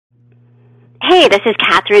Hey, this is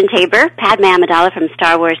Catherine Tabor, Padme Amidala from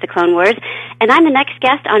Star Wars The Clone Wars, and I'm the next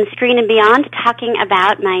guest on Screen and Beyond talking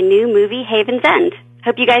about my new movie, Haven's End.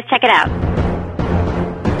 Hope you guys check it out.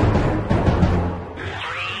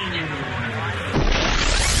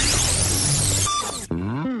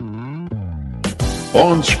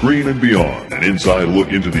 On Screen and Beyond, an inside look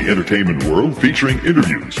into the entertainment world featuring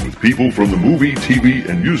interviews with people from the movie, TV,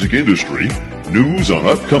 and music industry, news on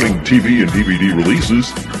upcoming TV and DVD releases,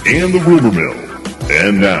 and the rumor mill.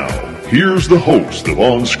 And now, here's the host of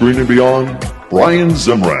On Screen and Beyond, Brian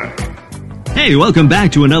Zemrak. Hey, welcome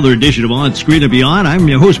back to another edition of On Screen and Beyond. I'm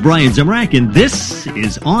your host, Brian Zemrak, and this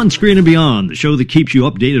is On Screen and Beyond, the show that keeps you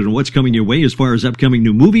updated on what's coming your way as far as upcoming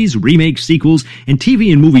new movies, remakes, sequels, and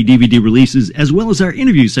TV and movie DVD releases, as well as our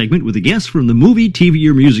interview segment with a guest from the movie, TV,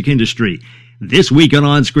 or music industry. This week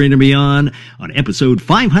on Screen and Beyond, on episode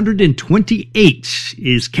 528,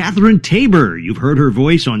 is Catherine Tabor. You've heard her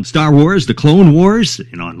voice on Star Wars, The Clone Wars,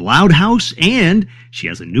 and on Loud House, and she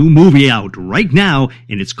has a new movie out right now,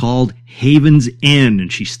 and it's called Haven's End,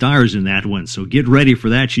 and she stars in that one, so get ready for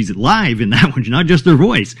that. She's live in that one, not just her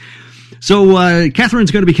voice. So,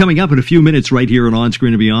 Catherine's going to be coming up in a few minutes right here on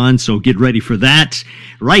Screen and Beyond, so get ready for that.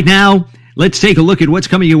 Right now, let's take a look at what's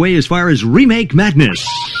coming your way as far as Remake Madness.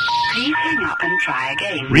 Please hang up and try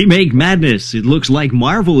again. Remake Madness. It looks like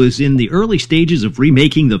Marvel is in the early stages of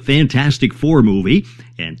remaking the Fantastic Four movie,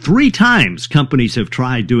 and 3 times companies have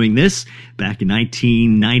tried doing this, back in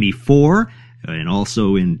 1994, and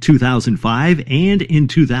also in 2005, and in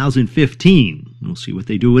 2015. We'll see what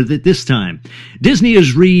they do with it this time. Disney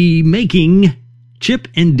is remaking Chip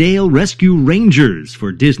and Dale Rescue Rangers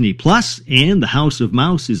for Disney Plus, and the House of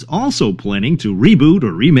Mouse is also planning to reboot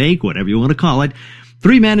or remake, whatever you want to call it,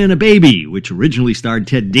 3 Men and a Baby, which originally starred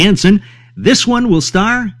Ted Danson. This one will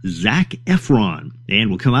star Zac Efron and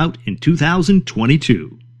will come out in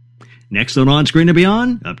 2022. Next on Screen and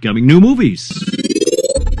Beyond, upcoming new movies.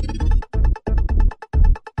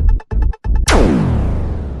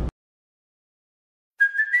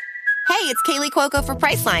 Hey, it's Kaylee Cuoco for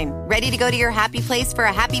Priceline. Ready to go to your happy place for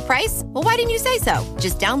a happy price? Well, why didn't you say so?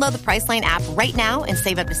 Just download the Priceline app right now and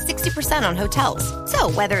save up to 60% on hotels.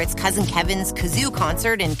 So whether it's Cousin Kevin's Kazoo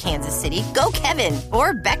Concert in Kansas City, go Kevin,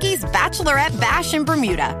 or Becky's Bachelorette Bash in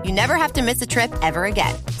Bermuda, you never have to miss a trip ever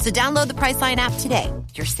again. So download the Priceline app today.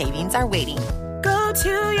 Your savings are waiting. Go to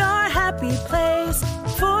your happy place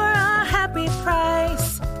for a happy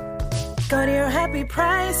price. Go to your happy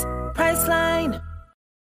price, Priceline.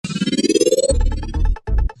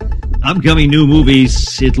 Upcoming new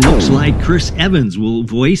movies, it looks like Chris Evans will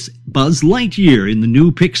voice Buzz Lightyear in the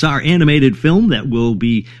new Pixar animated film that will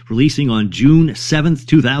be releasing on June 7th,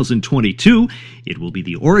 2022. It will be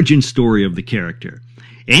the origin story of the character.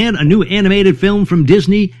 And a new animated film from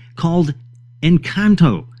Disney called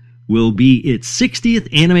Encanto will be its 60th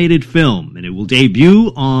animated film, and it will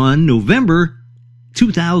debut on November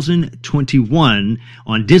 2021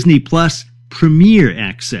 on Disney Plus Premiere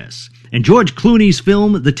Access. And George Clooney's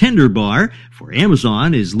film, The Tender Bar, for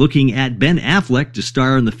Amazon, is looking at Ben Affleck to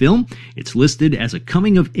star in the film. It's listed as a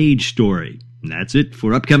coming-of-age story. And that's it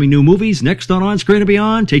for upcoming new movies. Next on Screen and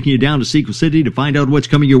Beyond, taking you down to Sequel City to find out what's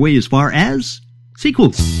coming your way as far as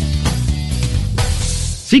sequels.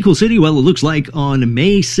 Sequel City, well, it looks like on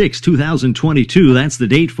May 6, 2022, that's the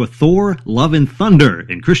date for Thor, Love and Thunder.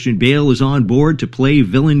 And Christian Bale is on board to play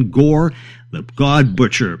villain Gore, the God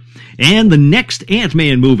Butcher. And the next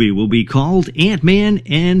Ant-Man movie will be called Ant-Man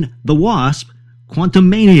and the Wasp: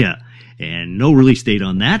 Quantumania. And no release date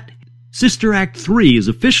on that. Sister Act 3 is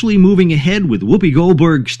officially moving ahead with Whoopi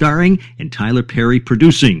Goldberg starring and Tyler Perry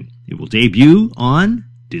producing. It will debut on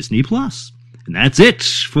Disney Plus. And that's it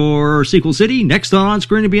for Sequel City. Next on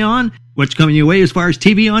Screen and Beyond, what's coming your way as far as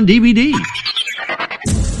TV on DVD?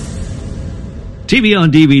 TV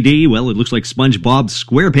on DVD, well, it looks like SpongeBob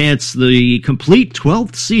SquarePants, the complete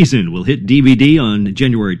 12th season, will hit DVD on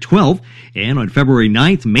January 12th. And on February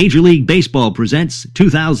 9th, Major League Baseball presents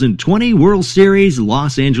 2020 World Series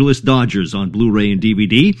Los Angeles Dodgers on Blu-ray and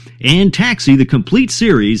DVD. And Taxi, the complete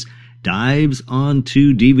series, dives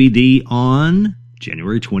onto DVD on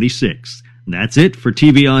January 26th. And that's it for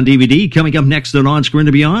TV on DVD. Coming up next on Screen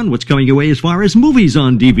and Beyond, what's coming your way as far as movies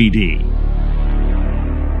on DVD?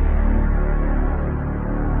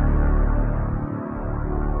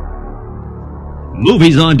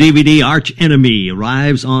 Movies on DVD, Arch Enemy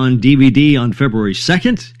arrives on DVD on February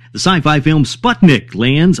 2nd. The sci-fi film Sputnik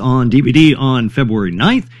lands on DVD on February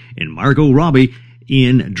 9th. And Margot Robbie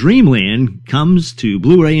in Dreamland comes to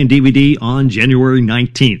Blu-ray and DVD on January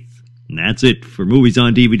 19th. And that's it for movies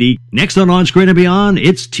on DVD. Next on Screen and Beyond,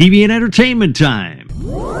 it's TV and entertainment time.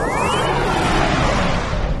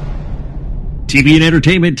 TV and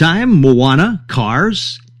entertainment time, Moana,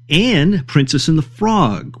 Cars, and Princess and the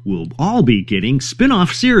Frog will all be getting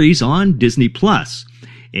spin-off series on Disney+.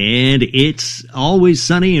 And It's Always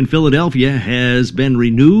Sunny in Philadelphia has been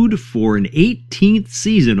renewed for an 18th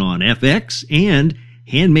season on FX, and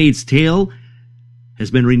Handmaid's Tale has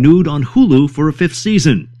been renewed on Hulu for a 5th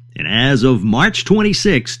season. And as of March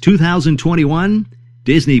 26, 2021,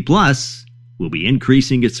 Disney Plus will be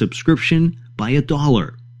increasing its subscription by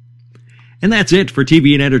 $1. And that's it for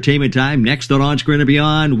TV and entertainment time. Next on Screen and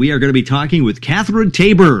Beyond, we are going to be talking with Catherine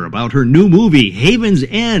Taber about her new movie, Haven's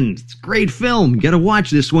End. It's a great film. You got to watch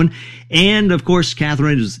this one. And, of course,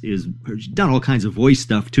 Catherine is done all kinds of voice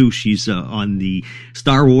stuff, too. She's on the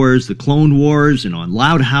Star Wars, the Clone Wars, and on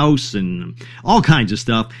Loud House, and all kinds of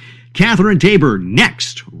stuff. Catherine Taber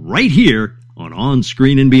next, right here on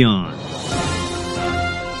Screen and Beyond.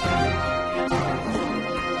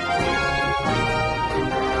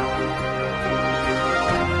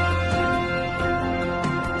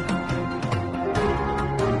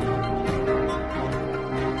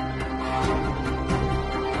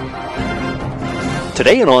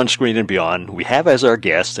 Today on Screen and Beyond, we have as our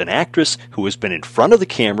guest an actress who has been in front of the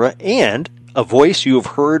camera and a voice you have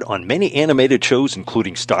heard on many animated shows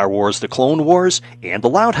including Star Wars, The Clone Wars, and The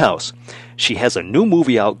Loud House. She has a new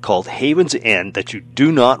movie out called Haven's End that you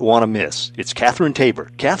do not want to miss. It's Catherine Taber.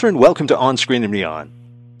 Catherine, welcome to On Screen and Beyond.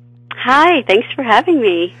 Hi, thanks for having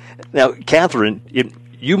me. Now, Catherine,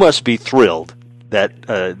 you must be thrilled that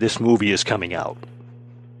this movie is coming out.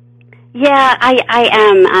 Yeah, I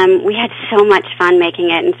am. We had so much fun making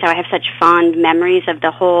it, and so I have such fond memories of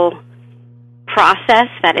the whole process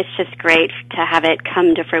that it's just great to have it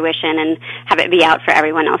come to fruition and have it be out for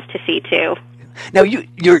everyone else to see too. Now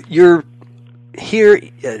you're here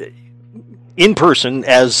in person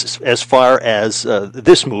as far as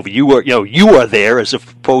this movie. You are there as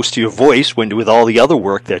opposed to your voice with all the other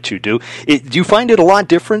work that you do. Do you find it a lot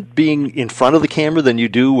different being in front of the camera than you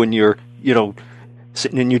do when you're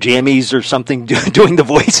sitting in your jammies or something doing the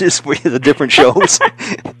voices for the different shows?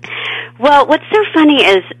 Well, what's so funny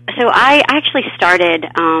is, so I actually started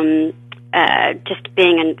just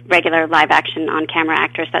being a regular live-action on-camera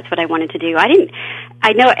actress. That's what I wanted to do.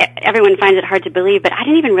 I know everyone finds it hard to believe, but I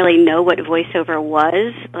didn't even really know what voiceover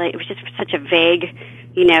was. Like, it was just such a vague,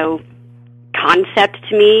 concept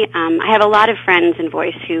to me. I have a lot of friends in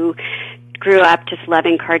voice who grew up just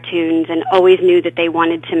loving cartoons and always knew that they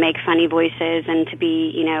wanted to make funny voices and to be,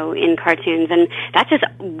 in cartoons. And that just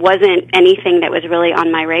wasn't anything that was really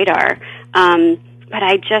on my radar. But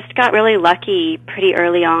I just got really lucky pretty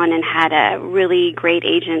early on and had a really great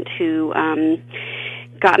agent who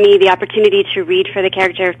got me the opportunity to read for the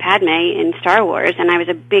character of Padme in Star Wars, and I was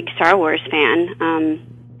a big Star Wars fan.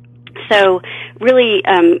 So really,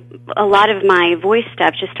 a lot of my voice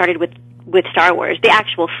stuff just started with Star Wars. The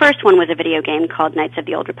actual first one was a video game called Knights of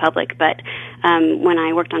the Old Republic, but when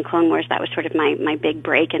I worked on Clone Wars, that was sort of my big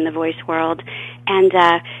break in the voice world. And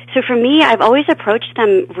so for me, I've always approached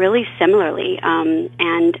them really similarly.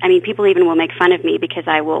 And I mean, people even will make fun of me because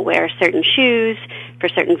I will wear certain shoes for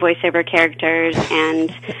certain voiceover characters,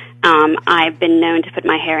 and I've been known to put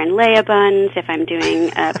my hair in Leia buns if I'm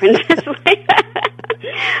doing Princess Leia.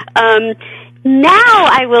 Now,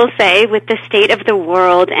 I will say, with the state of the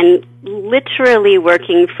world and literally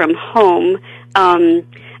working from home,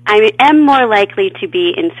 I am more likely to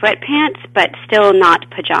be in sweatpants, but still not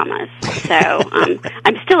pajamas. So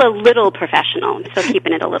I'm still a little professional. I'm still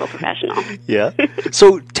keeping it a little professional. Yeah.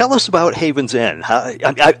 So tell us about Haven's End.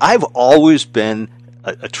 I've always been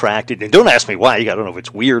attracted, and don't ask me why, I don't know if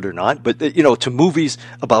it's weird or not, but, to movies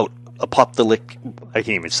about apocalyptic, I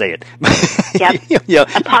can't even say it. Yep. Yeah.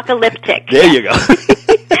 Apocalyptic. There you go.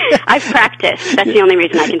 I've practiced. That's the only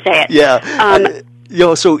reason I can say it.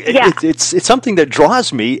 Yeah. So it's something that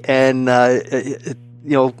draws me, and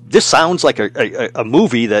this sounds like a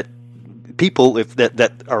movie that people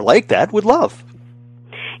that are like that would love.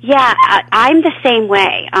 Yeah, I'm the same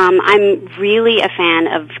way. I'm really a fan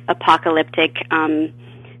of apocalyptic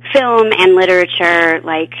film and literature.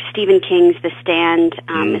 Like Stephen King's The Stand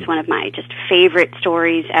is one of my just favorite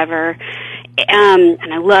stories ever.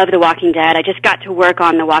 And I love The Walking Dead. I just got to work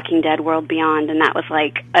on The Walking Dead World Beyond, and that was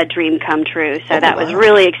like a dream come true. So that was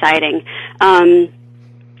really exciting.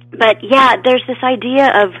 But yeah, there's this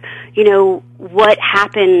idea of, what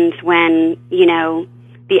happens when,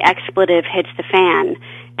 the expletive hits the fan.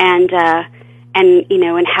 And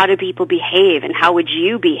and how do people behave, and how would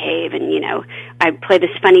you behave? And I play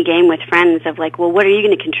this funny game with friends of like, well, what are you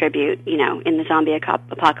going to contribute, in the zombie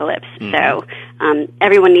apocalypse? Mm-hmm. So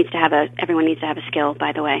everyone needs to have a skill,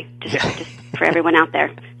 by the way, just for everyone out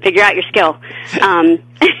there. Figure out your skill.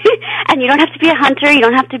 And you don't have to be a hunter. You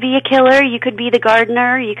don't have to be a killer. You could be the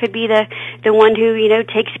gardener. You could be the one who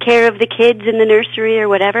takes care of the kids in the nursery or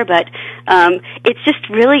whatever. But it's just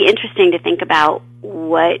really interesting to think about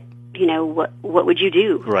what would you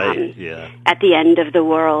do at the end of the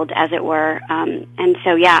world, as it were. And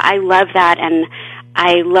so I love that, and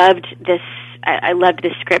I loved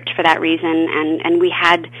this script for that reason. And we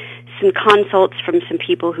had some consults from some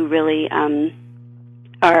people who really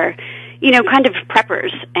are kind of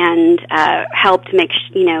preppers, and helped make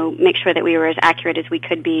sure that we were as accurate as we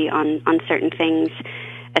could be on certain things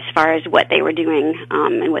as far as what they were doing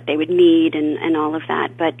and what they would need and all of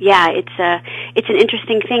that. But it's an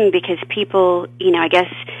interesting thing, because people, I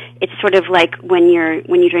guess it's sort of like when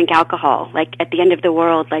you drink alcohol, like at the end of the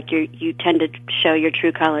world, like you tend to show your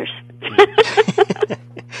true colors.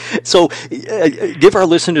 So give our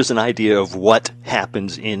listeners an idea of what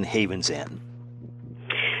happens in Haven's End.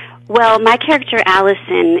 Well, my character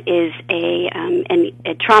Allison is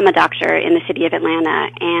a trauma doctor in the city of Atlanta,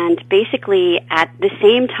 and basically at the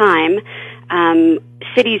same time,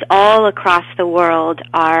 cities all across the world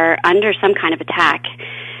are under some kind of attack,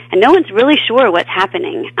 and no one's really sure what's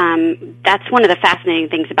happening. That's one of the fascinating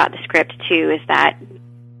things about the script, too, is that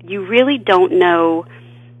you really don't know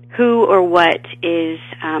who or what is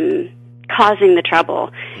causing the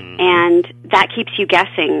trouble, and that keeps you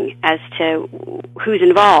guessing as to who's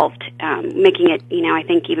involved, making it, I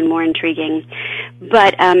think, even more intriguing.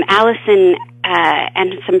 But Allison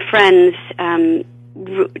and some friends,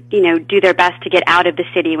 do their best to get out of the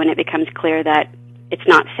city when it becomes clear that it's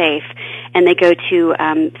not safe, and they go to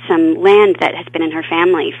some land that has been in her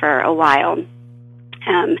family for a while,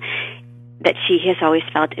 that she has always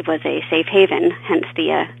felt it was a safe haven, hence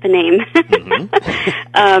the name.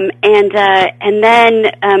 Mm-hmm. And then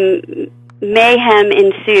mayhem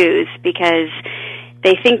ensues, because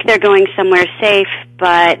they think they're going somewhere safe,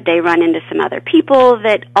 but they run into some other people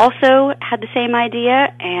that also had the same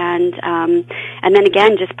idea, and then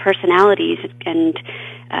again, just personalities and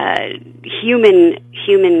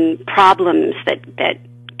human problems that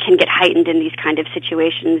can get heightened in these kind of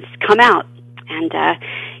situations come out, and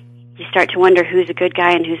you start to wonder who's a good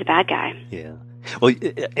guy and who's a bad guy. Yeah. Well,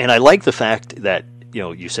 and I like the fact that,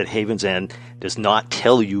 you said Haven's End does not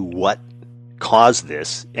tell you what caused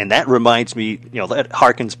this, and that reminds me, that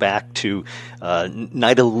harkens back to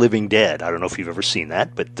Night of the Living Dead. I don't know if you've ever seen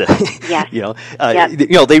that, but yes.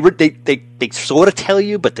 They sort of tell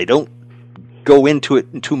you, but they don't go into it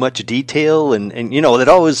in too much detail, and that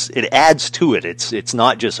always, it adds to it. It's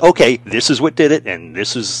not just, okay, this is what did it, and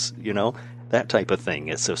this is, that type of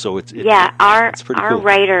thing. Our cool.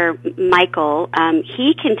 Writer Michael,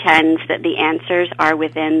 he contends that the answers are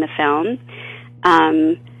within the film,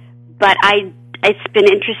 but it's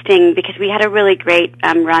been interesting because we had a really great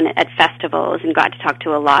run at festivals and got to talk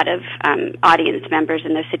to a lot of audience members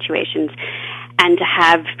in those situations, and to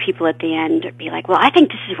have people at the end be like, well, I think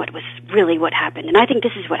this is what happened, and I think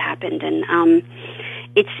this is what happened, and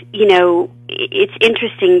it's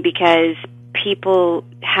interesting because people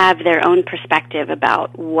have their own perspective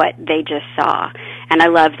about what they just saw, and I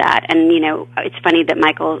love that. And it's funny that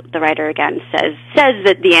Michael, the writer, again says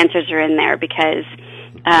that the answers are in there because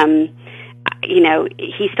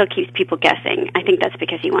he still keeps people guessing. I think that's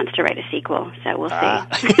because he wants to write a sequel, so we'll see.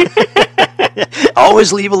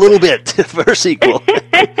 Always leave a little bit for a sequel.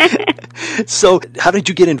 So how did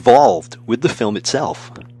you get involved with the film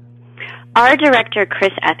itself? Our director,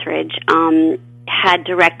 Chris Etheridge, had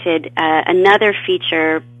directed another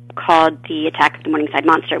feature called The Attack of the Morningside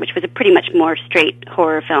Monster, which was a pretty much more straight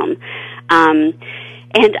horror film.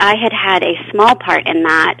 And I had a small part in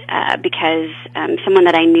that because someone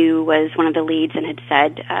that I knew was one of the leads and had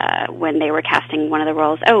said when they were casting one of the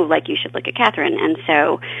roles, you should look at Catherine. And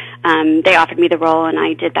so they offered me the role, and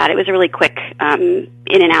I did that. It was a really quick in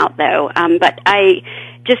and out, though. But I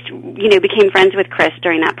just, became friends with Chris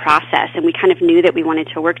during that process, and we kind of knew that we wanted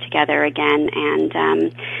to work together again.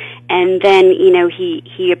 And then,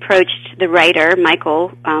 he approached the writer,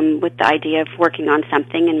 Michael, with the idea of working on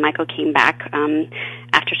something, and Michael came back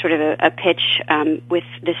after sort of a pitch with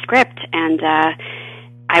the script, and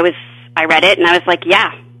I read it, and I was like,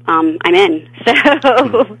 I'm in. So,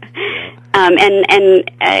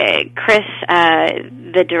 Chris,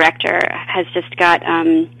 the director, has just got,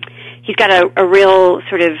 he's got a real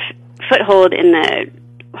sort of foothold in the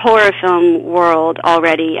horror film world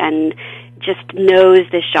already, and just knows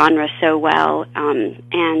this genre so well,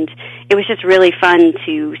 and it was just really fun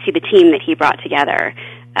to see the team that he brought together.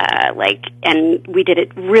 And we did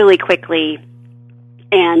it really quickly,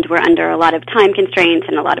 and we're under a lot of time constraints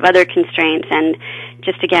and a lot of other constraints, and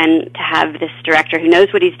just again to have this director who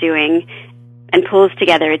knows what he's doing and pulls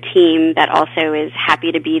together a team that also is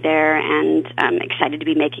happy to be there and excited to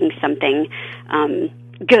be making something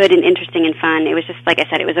good and interesting and fun. It was just, like I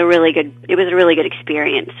said, it was a really good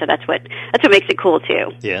experience. So that's what makes it cool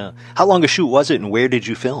too. Yeah. How long a shoot was it, and where did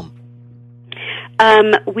you film?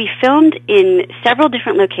 We filmed in several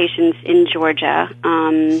different locations in Georgia,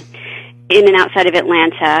 in and outside of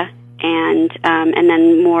Atlanta, and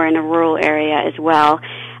then more in a rural area as well.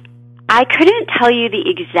 I couldn't tell you the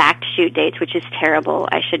exact shoot dates, which is terrible.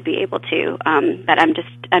 I should be able to, but I'm just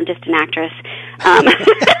an actress.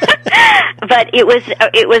 But it was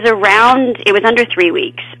under 3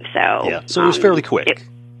 weeks. So it was fairly quick.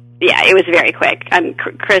 It was very quick.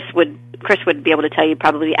 Chris would be able to tell you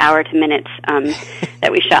probably hour to minutes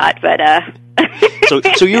that we shot, but.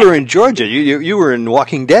 So you were in Georgia. You were in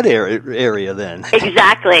Walking Dead area then.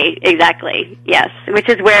 Exactly. Yes, which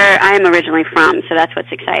is where I am originally from. So that's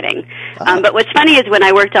what's exciting. But what's funny is when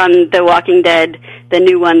I worked on The Walking Dead, the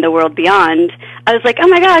new one, The World Beyond, I was like, oh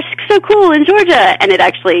my gosh, so cool in Georgia, and it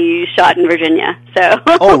actually shot in Virginia. So.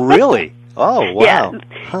 Oh really? Oh wow. Yeah.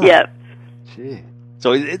 Huh. Yep. Gee.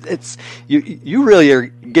 So it's you really are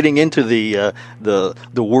getting into the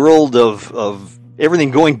world of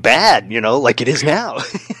everything going bad, like it is now.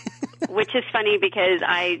 Which is funny because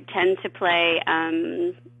I tend to play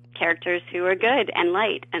characters who are good and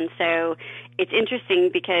light, and so it's interesting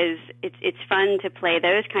because it's fun to play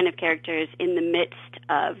those kind of characters in the midst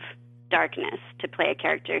of darkness, to play a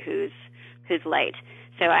character who's light.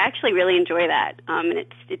 So I actually really enjoy that, and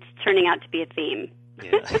it's turning out to be a theme.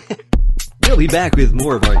 Yeah. We'll be back with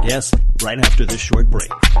more of our guests right after this short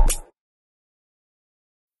break.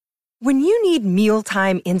 When you need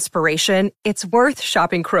mealtime inspiration, it's worth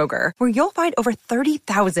shopping Kroger, where you'll find over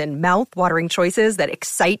 30,000 mouth-watering choices that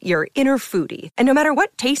excite your inner foodie. And no matter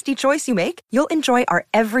what tasty choice you make, you'll enjoy our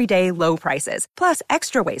everyday low prices, plus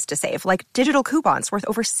extra ways to save, like digital coupons worth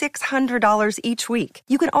over $600 each week.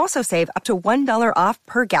 You can also save up to $1 off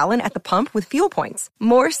per gallon at the pump with fuel points.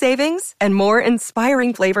 More savings and more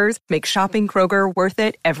inspiring flavors make shopping Kroger worth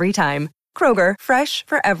it every time. Kroger, fresh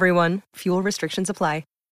for everyone. Fuel restrictions apply.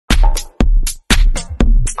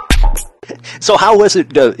 So how was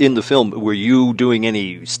it in the film? Were you doing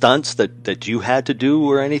any stunts that you had to do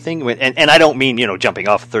or anything? And I don't mean, jumping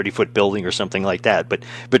off a 30-foot building or something like that, but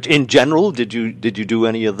in general, did you do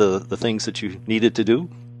any of the things that you needed to do?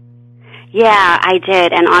 Yeah, I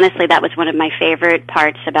did, and honestly, that was one of my favorite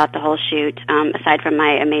parts about the whole shoot, aside from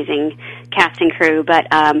my amazing cast and crew. But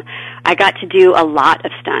I got to do a lot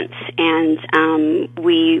of stunts, and I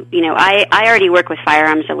already work with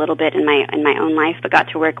firearms a little bit in my own life, but got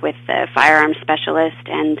to work with a firearms specialist,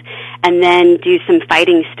 and then do some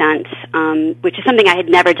fighting stunts, which is something I had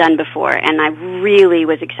never done before, and I really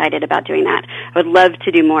was excited about doing that. I would love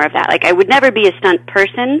to do more of that. Like, I would never be a stunt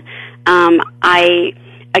person.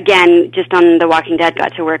 Again, just on The Walking Dead,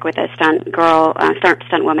 got to work with a stunt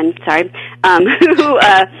woman,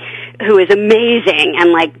 who is amazing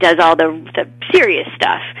and does all the serious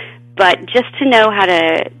stuff. But just to know how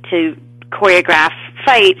to choreograph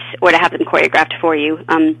fights, or to have them choreographed for you,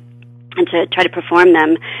 and to try to perform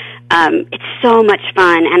them, it's so much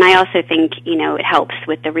fun. And I also think it helps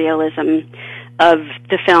with the realism of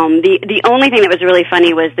the film. The only thing that was really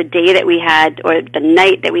funny was the day that we had, or the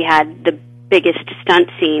night that we had the biggest stunt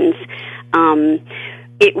scenes.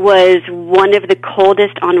 It was one of the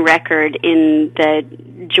coldest on record in the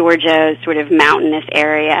Georgia sort of mountainous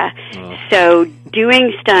area. Oh. So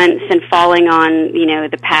doing stunts and falling on,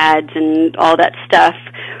 the pads and all that stuff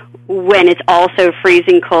when it's also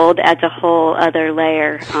freezing cold adds a whole other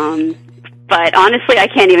layer. But honestly, I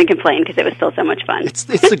can't even complain because it was still so much fun. It's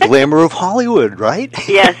the glamour of Hollywood, right?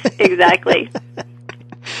 Yes, exactly.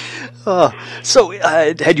 So,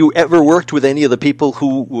 had you ever worked with any of the people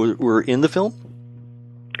who were in the film?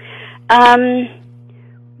 The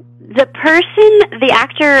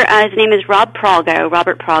actor, his name is Robert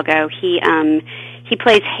Pralgo. He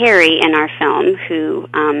plays Harry in our film, who,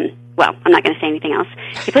 I'm not going to say anything else.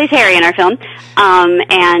 He plays Harry in our film.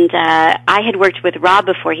 And I had worked with Rob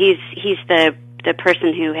before. He's the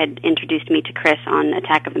person who had introduced me to Chris on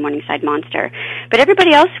Attack of the Morningside Monster. But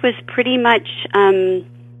everybody else was pretty much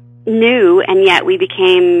new, and yet we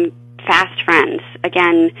became fast friends.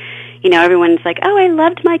 Again, everyone's like, oh, I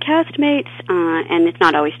loved my castmates, and it's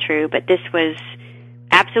not always true, but this was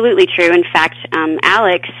absolutely true. In fact,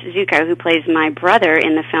 Alex Zuko, who plays my brother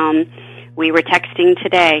in the film, we were texting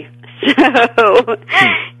today. So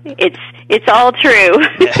it's all true.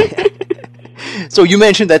 So you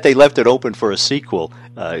mentioned that they left it open for a sequel,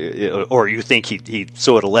 or you think he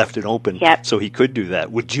sort of left it open so he could do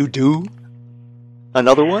that. Would you do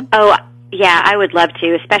another one? Oh, yeah, I would love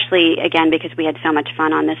to, especially, again, because we had so much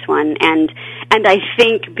fun on this one. And I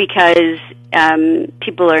think because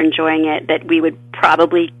people are enjoying it, that we would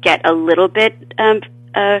probably get a little bit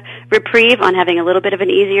reprieve on having a little bit of an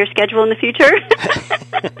easier schedule in the future.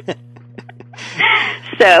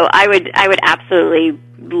 So I would absolutely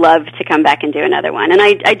love to come back and do another one. And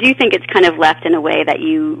I do think it's kind of left in a way that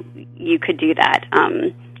you could do that.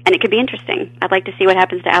 And it could be interesting. I'd like to see what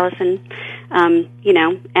happens to Allison,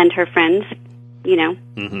 and her friends,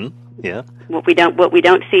 Mm-hmm. Yeah. What we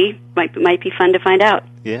don't see might be fun to find out.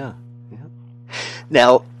 Yeah.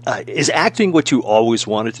 Now, is acting what you always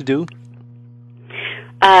wanted to do?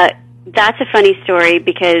 That's a funny story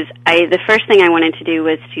because the first thing I wanted to do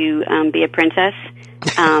was to be a princess,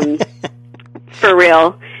 for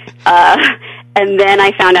real. And then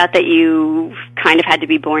I found out that you kind of had to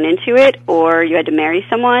be born into it, or you had to marry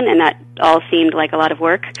someone, and that all seemed like a lot of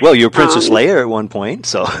work. Well, you're Princess Leia at one point,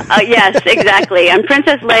 so. Yes, exactly. I'm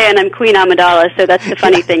Princess Leia, and I'm Queen Amidala, so that's the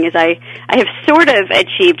funny thing is I have sort of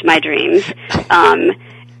achieved my dreams.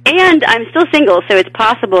 And I'm still single, so it's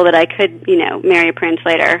possible that I could, marry a prince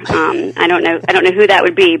later. I don't know who that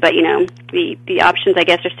would be, but the options I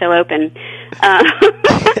guess are still open.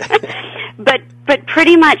 But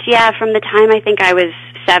pretty much, yeah. From the time I think I was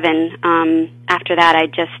 7, after that, I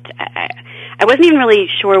wasn't even really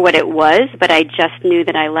sure what it was, but I just knew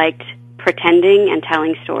that I liked pretending and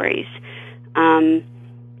telling stories.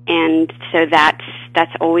 And so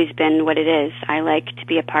that's always been what it is. I like to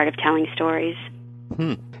be a part of telling stories.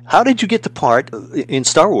 How did you get the part in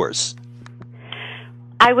Star Wars?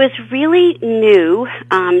 I was really new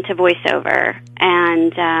to voiceover,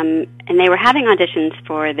 and they were having auditions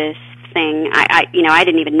for this thing. I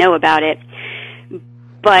didn't even know about it,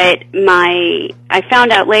 but I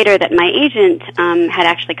found out later that my agent had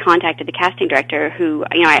actually contacted the casting director, who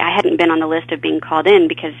I hadn't been on the list of being called in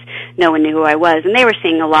because no one knew who I was, and they were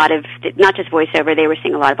seeing a lot of not just voiceover, they were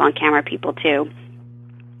seeing a lot of on-camera people too.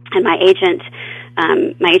 And my agent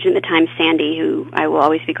at the time, Sandy, who I will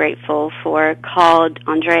always be grateful for, called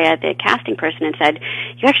Andrea, the casting person, and said,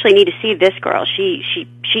 "You actually need to see this girl. She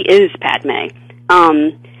is Padme."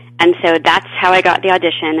 And so that's how I got the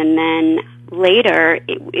audition. And then later,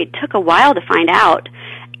 it took a while to find out.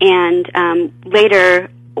 And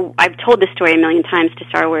later, I've told this story a million times to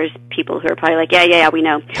Star Wars people who are probably like, yeah, we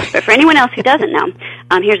know. But for anyone else who doesn't know,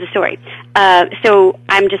 here's the story. So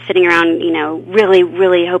I'm just sitting around, really,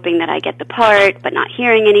 really hoping that I get the part, but not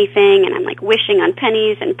hearing anything, and I'm like wishing on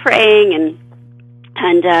pennies and praying,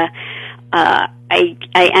 and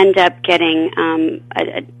I end up getting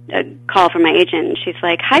a call from my agent, and she's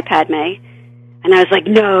like, "Hi, Padme," and I was like,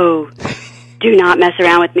 "No, do not mess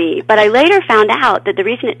around with me." But I later found out that the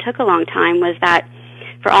reason it took a long time was that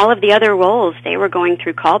for all of the other roles, they were going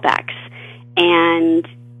through callbacks, and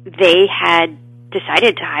they had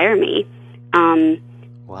decided to hire me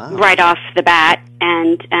right off the bat.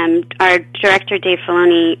 And our director, Dave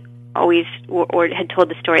Filoni, always had told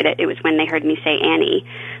the story that it was when they heard me say Annie,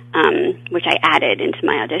 which I added into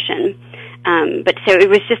my audition. But so it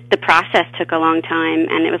was just the process took a long time,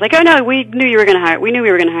 and it was like, oh no, we knew we were going to hire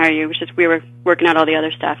you. It was just we were working out all the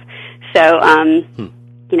other stuff. So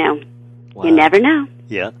you never know.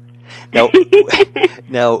 Yeah.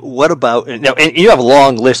 Now, what about now? And you have a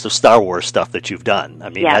long list of Star Wars stuff that you've done. I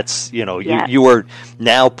mean, that's you are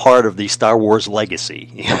now part of the Star Wars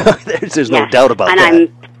legacy. There's no doubt about that. And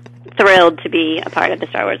I'm thrilled to be a part of the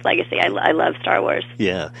Star Wars legacy. I love Star Wars.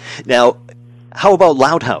 Yeah. Now, how about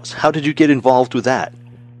Loud House? How did you get involved with that?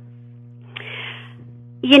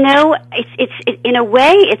 It's in a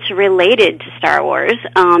way it's related to Star Wars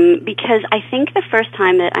because I think the first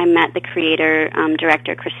time that I met the creator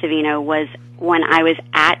director Chris Savino was when I was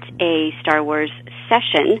at a Star Wars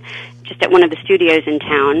session, just at one of the studios in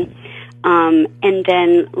town, and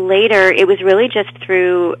then later it was really just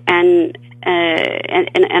through an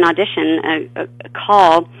audition, a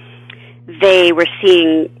call. They were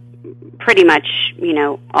seeing pretty much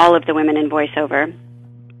all of the women in voiceover.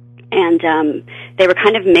 And they were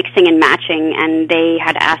kind of mixing and matching, and they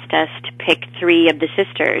had asked us to pick 3 of the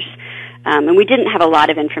sisters. And we didn't have a lot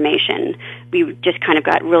of information. We just kind of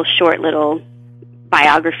got real short little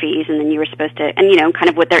biographies, and then you were supposed to, and kind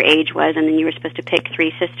of what their age was, and then you were supposed to pick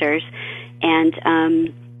 3 sisters. And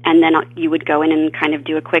then you would go in and kind of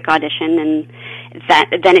do a quick audition, and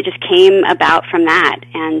then it just came about from that.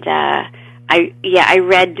 And I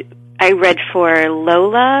I read for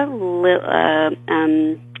Lola,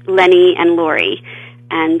 Lenny, and Lori,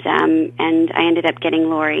 and I ended up getting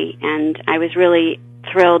Lori, and I was really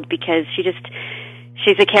thrilled because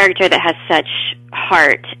she's a character that has such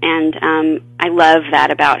heart, and I love that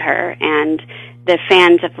about her. And the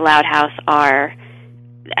fans of the Loud House are,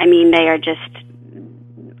 I mean, they are just,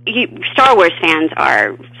 Star Wars fans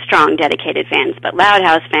are strong, dedicated fans, but Loud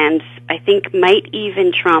House fans, I think, might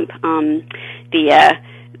even trump the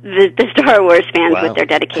Star Wars fans with their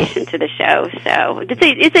dedication to the show. So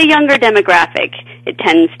it's a younger demographic, it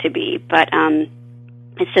tends to be, but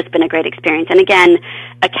it's just been a great experience. And again,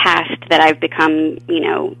 a cast that I've become,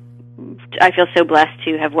 I feel so blessed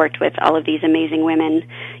to have worked with all of these amazing women.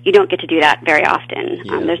 You don't get to do that very often.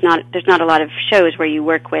 Yeah. There's not a lot of shows where you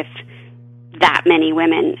work with that many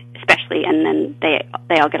women, especially, and then they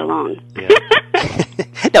all get along. Yeah.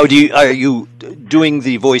 Now, are you doing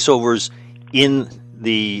the voiceovers in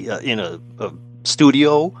a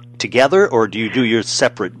studio together, or do you do your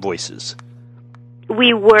separate voices?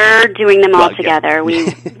 We were doing them all together. We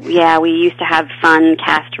used to have fun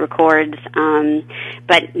cast records,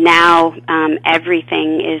 but now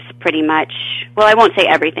everything is pretty much, well, I won't say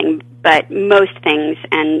everything, but most things.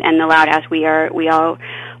 And the Loud House, we all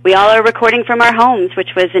are recording from our homes,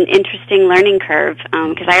 which was an interesting learning curve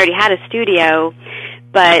because I already had a studio,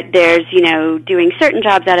 but there's doing certain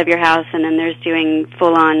jobs out of your house, and then there's doing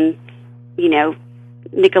full on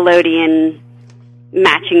Nickelodeon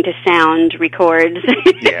matching to sound records.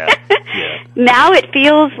 Yeah. Now it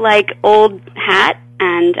feels like old hat,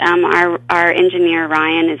 and our engineer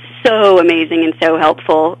Ryan is so amazing and so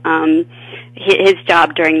helpful. His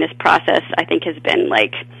job during this process, I think, has been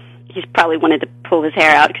like, he's probably wanted to pull his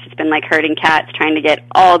hair out because it's been like herding cats, trying to get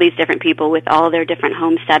all these different people with all their different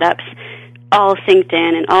home setups all synced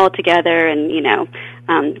in and all together, and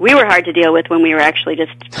we were hard to deal with when we were actually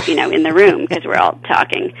just in the room because we're all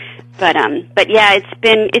talking. But yeah, it's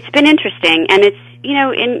been interesting, and it's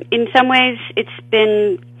in some ways it's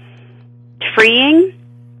been freeing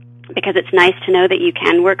because it's nice to know that you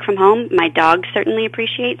can work from home. My dog certainly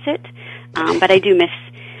appreciates it, but I do miss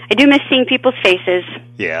seeing people's faces.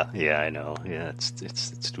 Yeah, I know. Yeah,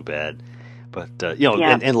 it's too bad, but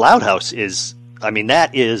and Loud House is,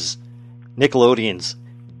 that is Nickelodeon's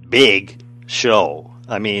big show.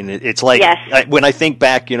 I mean, it's like, when I think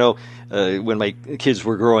back, when my kids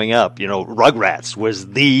were growing up, Rugrats was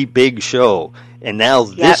the big show, and now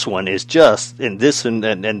this one is just, and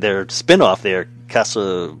their spin-off there,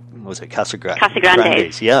 Casa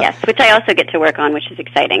Grandes. Yeah. Yes, which I also get to work on, which is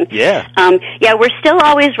exciting. Yeah. We're still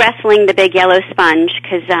always wrestling the big yellow sponge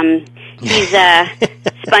because he's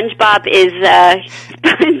SpongeBob is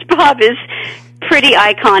pretty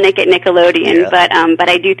iconic at Nickelodeon, but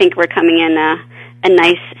I do think we're coming in a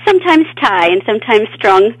nice, sometimes tie and sometimes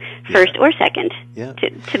strong first or second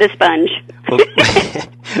to the sponge.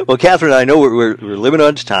 Well, Catherine, I know we're limited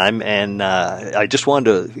on time, and I just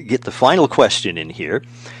wanted to get the final question in here.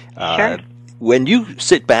 Sure. When you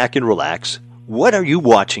sit back and relax, what are you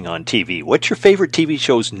watching on TV? What's your favorite TV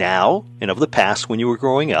shows now and of the past when you were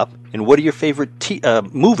growing up? And what are your favorite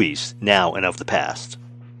movies now and of the past?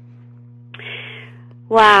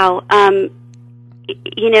 Wow.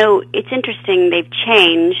 It's interesting. They've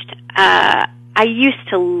changed. I used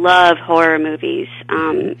to love horror movies.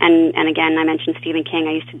 And again, I mentioned Stephen King.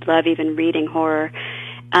 I used to love even reading horror.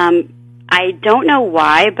 I don't know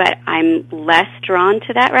why, but I'm less drawn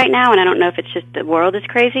to that right now, and I don't know if it's just the world is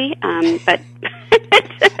crazy. But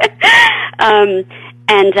I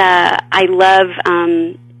love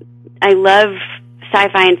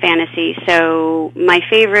sci-fi and fantasy. So my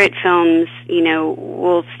favorite films,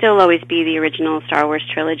 will still always be the original Star Wars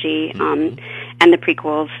trilogy, and the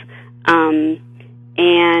prequels, and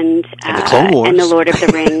the Clone Wars, and the Lord of the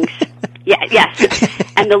Rings.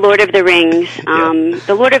 And the Lord of the Rings.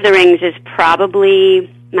 The Lord of the Rings is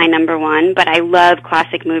probably my number one, but I love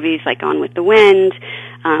classic movies like Gone with the Wind.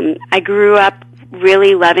 I grew up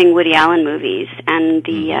really loving Woody Allen movies and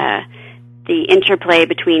the interplay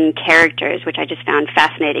between characters, which I just found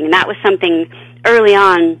fascinating. And that was something early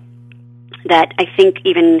on that I think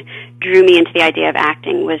even drew me into the idea of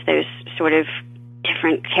acting, was those sort of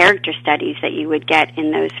different character studies that you would get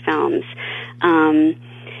in those films.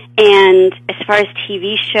 And as far as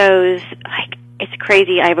TV shows, like, it's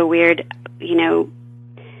crazy. I have a weird,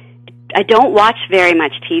 I don't watch very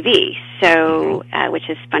much TV, so which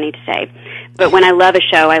is funny to say. But when I love a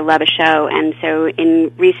show, I love a show. And so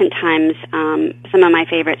in recent times, some of my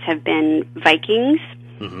favorites have been Vikings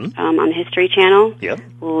on the History Channel. Yep.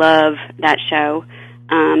 Love that show.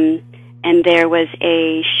 And there was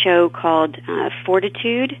a show called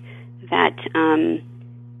Fortitude that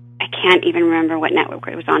I can't even remember what network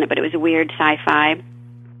it was on, but it was a weird sci-fi.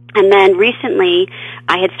 And then recently,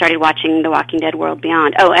 I had started watching The Walking Dead World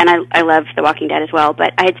Beyond. Oh, and I love The Walking Dead as well,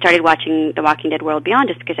 but I had started watching The Walking Dead World Beyond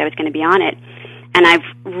just because I was going to be on it. And I've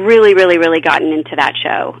really, really, really gotten into that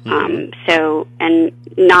show. So, and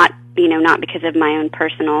not because of my own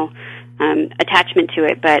personal attachment to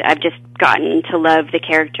it, but I've just gotten to love the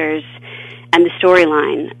characters and the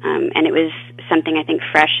storyline. And it was something, I think,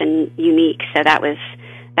 fresh and unique. So that was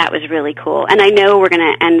really cool. And I know we're going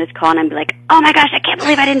to end this call and I'm like, oh my gosh, I can't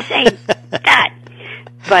believe I didn't say that.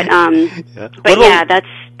 But yeah,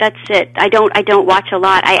 that's it. I don't watch a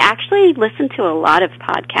lot. I actually listen to a lot of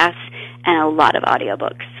podcasts and a lot of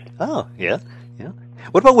audiobooks. Oh, yeah.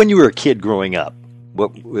 What about when you were a kid growing up?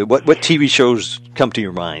 What TV shows come to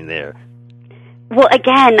your mind there? Well,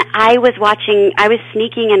 again, I was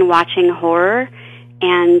sneaking and watching horror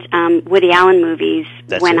and Woody Allen movies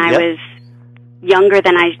when I was younger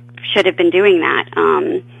than I should have been doing that.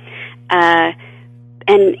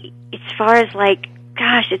 And as far as like,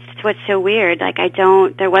 gosh, it's what's so weird. Like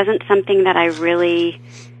there wasn't something that I really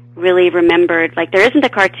remembered. Like there isn't a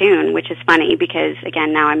cartoon, which is funny because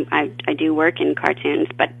again, now I do work in cartoons,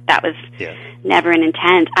 but that was never an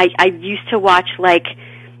intent. I used to watch like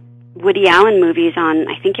Woody Allen movies on,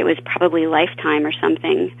 I think it was probably Lifetime or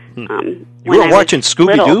something. You were watching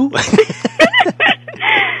Scooby-Doo?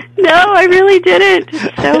 No, I really didn't.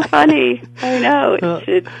 It's so funny. I know.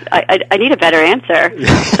 I need a better answer.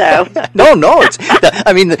 So no.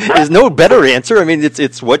 There's no better answer. I mean,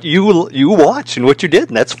 it's what you watch and what you did,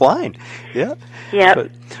 and that's fine. Yeah.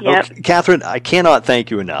 Yep. Okay, Catherine, I cannot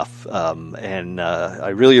thank you enough, and I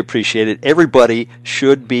really appreciate it. Everybody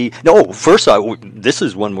should be. No, first, this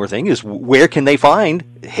is one more thing: is where can they find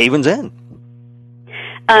Haven's End?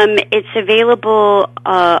 It's available.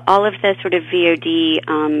 All of the sort of VOD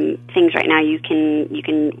things right now. You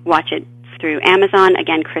can watch it through Amazon.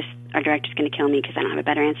 Again, Chris, our director, is going to kill me because I don't have a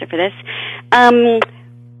better answer for this.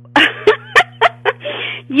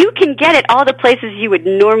 You can get it all the places you would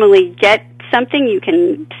normally get something. You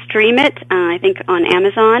can stream it, I think, on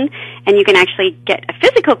Amazon, and you can actually get a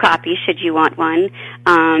physical copy should you want one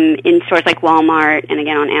in stores like Walmart and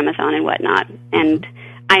again on Amazon and whatnot. And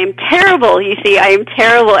I am terrible. You see, I am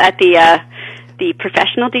terrible at the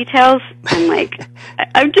professional details.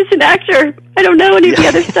 I'm just an actor. I don't know any of the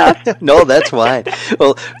other stuff. No, that's fine.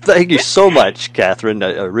 Well, thank you so much, Catherine.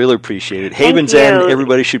 I really appreciate it. Haven's End,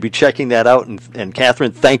 everybody should be checking that out. And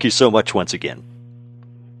Catherine, thank you so much once again.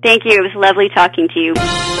 Thank you. It was lovely talking to you.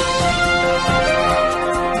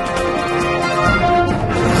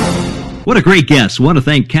 What a great guest. I want to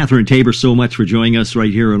thank Catherine Taber so much for joining us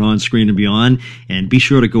right here on Screen and Beyond. And be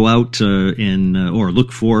sure to go out or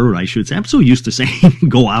look for, I should say, I'm so used to saying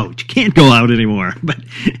go out. You can't go out anymore. But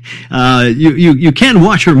you can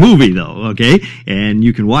watch her movie, though, okay? And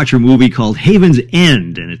you can watch her movie called Haven's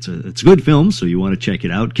End. And it's a good film, so you want to check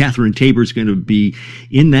it out. Catherine Taber's going to be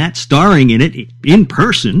in that, starring in it, in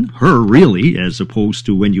person, her really, as opposed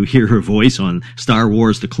to when you hear her voice on Star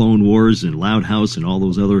Wars, The Clone Wars, and Loud House, and all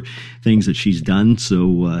those other things that she's done.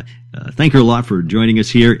 So thank her a lot for joining us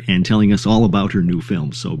here and telling us all about her new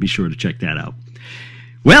film. So be sure to check that out.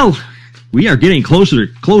 Well, we are getting closer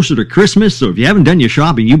to Christmas, so if you haven't done your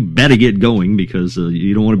shopping, you better get going because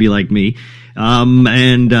you don't want to be like me.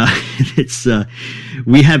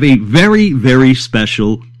 We have a very, very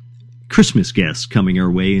special Christmas guest coming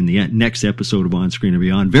our way in the next episode of On Screen and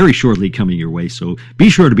Beyond, very shortly coming your way, so be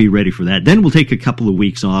sure to be ready for that. Then we'll take a couple of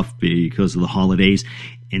weeks off because of the holidays,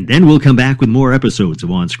 and then we'll come back with more episodes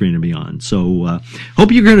of On Screen and Beyond. So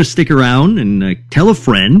hope you're going to stick around and tell a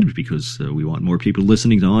friend, because we want more people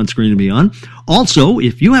listening to On Screen and Beyond. Also,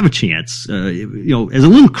 if you have a chance, as a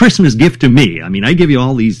little Christmas gift to me, I mean, I give you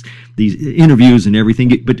all these interviews and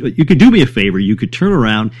everything, but you could do me a favor. You could turn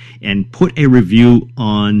around and put a review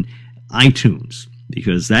on iTunes,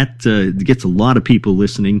 because that gets a lot of people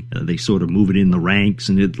listening. They sort of move it in the ranks,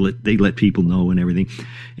 and they let people know and everything.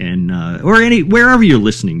 And wherever you're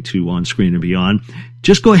listening to On Screen and Beyond,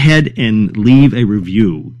 just go ahead and leave a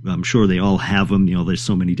review. I'm sure they all have them. There's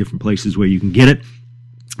so many different places where you can get it.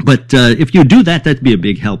 But if you do that, that'd be a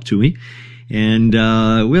big help to me. And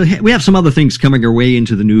we have some other things coming our way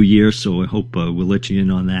into the new year, so I hope we'll let you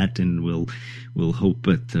in on that, and we'll hope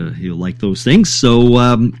that you'll like those things.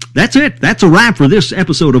 So that's it. That's a wrap for this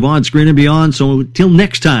episode of On Screen and Beyond. So till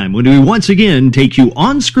next time, when we once again take you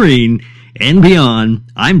on screen and beyond,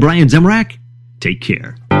 I'm Brian Zemrak. Take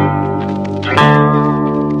care.